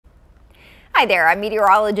Hi there, I'm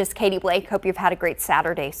meteorologist Katie Blake. Hope you've had a great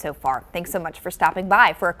Saturday so far. Thanks so much for stopping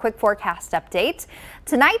by for a quick forecast update.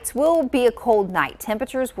 Tonight will be a cold night.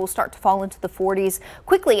 Temperatures will start to fall into the 40s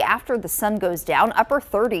quickly after the sun goes down, upper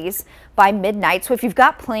 30s by midnight. So if you've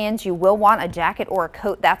got plans, you will want a jacket or a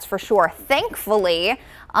coat, that's for sure. Thankfully,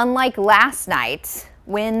 unlike last night,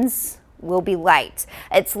 winds will be light.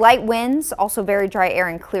 It's light winds, also very dry air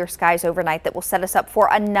and clear skies overnight that will set us up for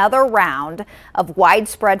another round of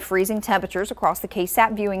widespread freezing temperatures across the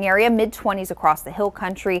KSAT viewing area, mid-20s across the hill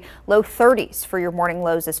country, low 30s for your morning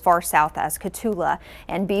lows as far south as Cotulla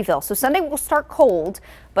and Beeville. So Sunday will start cold,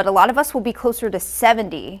 but a lot of us will be closer to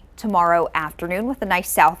 70 tomorrow afternoon with a nice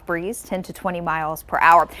south breeze, 10 to 20 miles per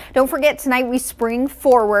hour. Don't forget, tonight we spring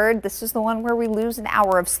forward. This is the one where we lose an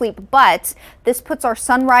hour of sleep, but this puts our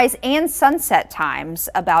sunrise and sunset times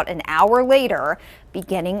about an hour later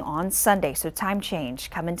beginning on Sunday. So time change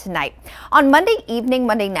coming tonight. On Monday evening,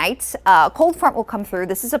 Monday night, a cold front will come through.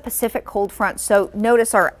 This is a Pacific cold front, so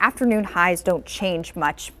notice our afternoon highs don't change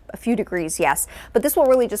much. A few degrees, yes, but this will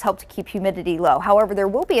really just help to keep humidity low. However, there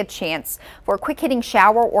will be a chance for a quick hitting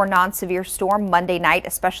shower or non-severe storm Monday night,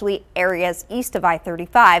 especially areas east of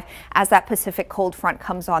I-35 as that Pacific cold front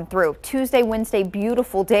comes on through. Tuesday, Wednesday,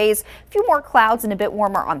 beautiful days. A few more clouds and a bit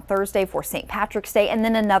warmer on Thursday for St. Patrick's Day, and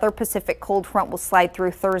then another Pacific cold front will slide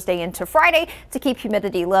through Thursday into Friday to keep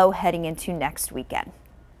humidity low heading into next weekend.